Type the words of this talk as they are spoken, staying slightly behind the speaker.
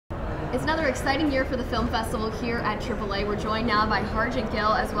It's another exciting year for the film festival here at AAA. We're joined now by Harjant,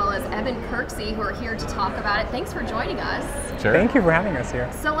 Gill, as well as Eben Kirksey, who are here to talk about it. Thanks for joining us. Sure. Thank you for having us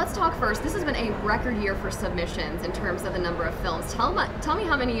here. So let's talk first. This has been a record year for submissions in terms of the number of films. Tell me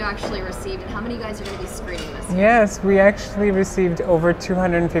how many you actually received and how many you guys are going to be screening this year. Yes, we actually received over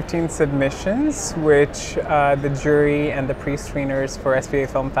 215 submissions, which the jury and the pre-screeners for SVA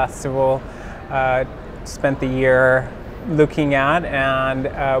Film Festival spent the year looking at,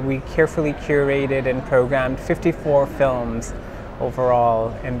 and we carefully curated and programmed 54 films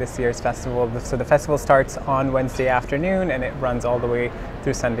overall in this year's festival. So the festival starts on Wednesday afternoon and it runs all the way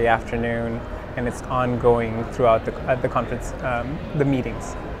through Sunday afternoon, and it's ongoing throughout the conference, the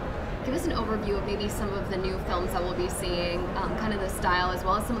meetings. Give us an overview of maybe some of the new films that we'll be seeing, kind of the style, as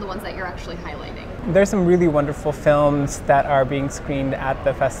well as some of the ones that you're actually highlighting. There's some really wonderful films that are being screened at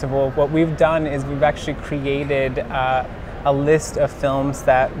the festival. What we've done is we've actually created a list of films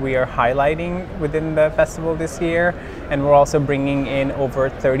that we are highlighting within the festival this year, and we're also bringing in over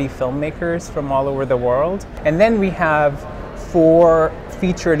 30 filmmakers from all over the world. And then we have 4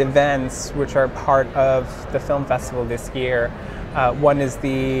 featured events which are part of the film festival this year. One is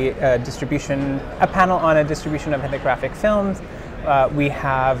the a panel on a distribution of ethnographic films. We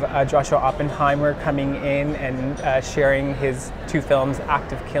have Joshua Oppenheimer coming in and sharing his 2 films,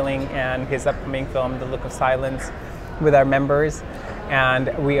 Act of Killing and his upcoming film, The Look of Silence, with our members.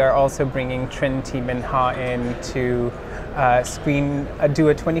 And we are also bringing Trinity Minha in to do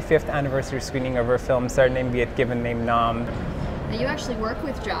a 25th anniversary screening of her film, Sar Naim Viet Given Name Nam. Now you actually work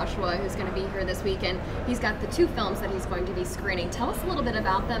with Joshua, who's going to be here this weekend. He's got the 2 films that he's going to be screening. Tell us a little bit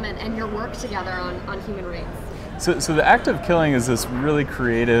about them and your work together on human rights. So the Act of Killing is this really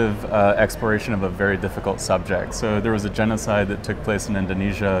creative exploration of a very difficult subject. So there was a genocide that took place in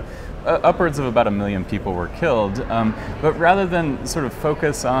Indonesia. Upwards of about 1 million people were killed. But rather than sort of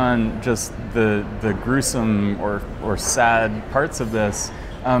focus on just the gruesome or sad parts of this,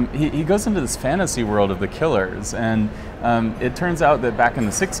 he goes into this fantasy world of the killers. And it turns out that back in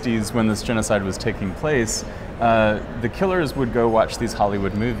the 60s, when this genocide was taking place, the killers would go watch these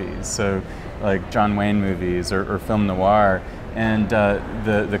Hollywood movies, so like John Wayne movies or film noir, and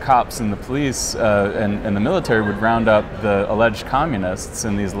the cops and the police and the military would round up the alleged communists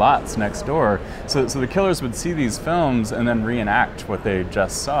in these lots next door. So the killers would see these films and then reenact what they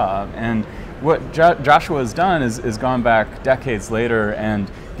just saw. And what Joshua has done is gone back decades later and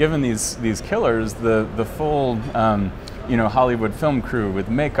given these killers the full Hollywood film crew with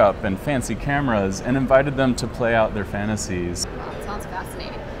makeup and fancy cameras, and invited them to play out their fantasies. Wow, it sounds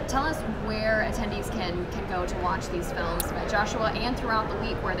fascinating. Tell us where attendees can go to watch these films by Joshua, and throughout the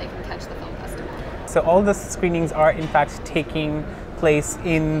week where they can catch the film festival. So all the screenings are in fact taking place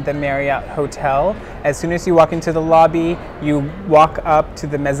in the Marriott Hotel. As soon as you walk into the lobby, you walk up to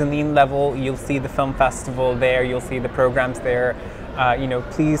the mezzanine level, you'll see the film festival there, you'll see the programs there.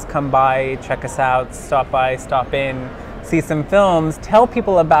 Please come by, check us out, stop in, see some films, tell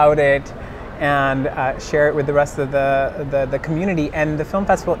people about it, and share it with the rest of the community. And the film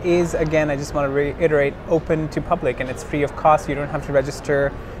festival is, again, I just want to reiterate, open to public, and it's free of cost. You don't have to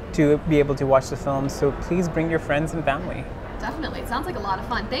register to be able to watch the films, so please bring your friends and family. Definitely. It sounds like a lot of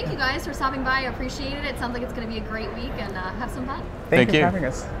fun. Thank you guys for stopping by. I appreciate it. It sounds like it's going to be a great week, and have some fun. Thank you for having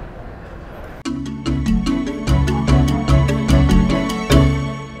us.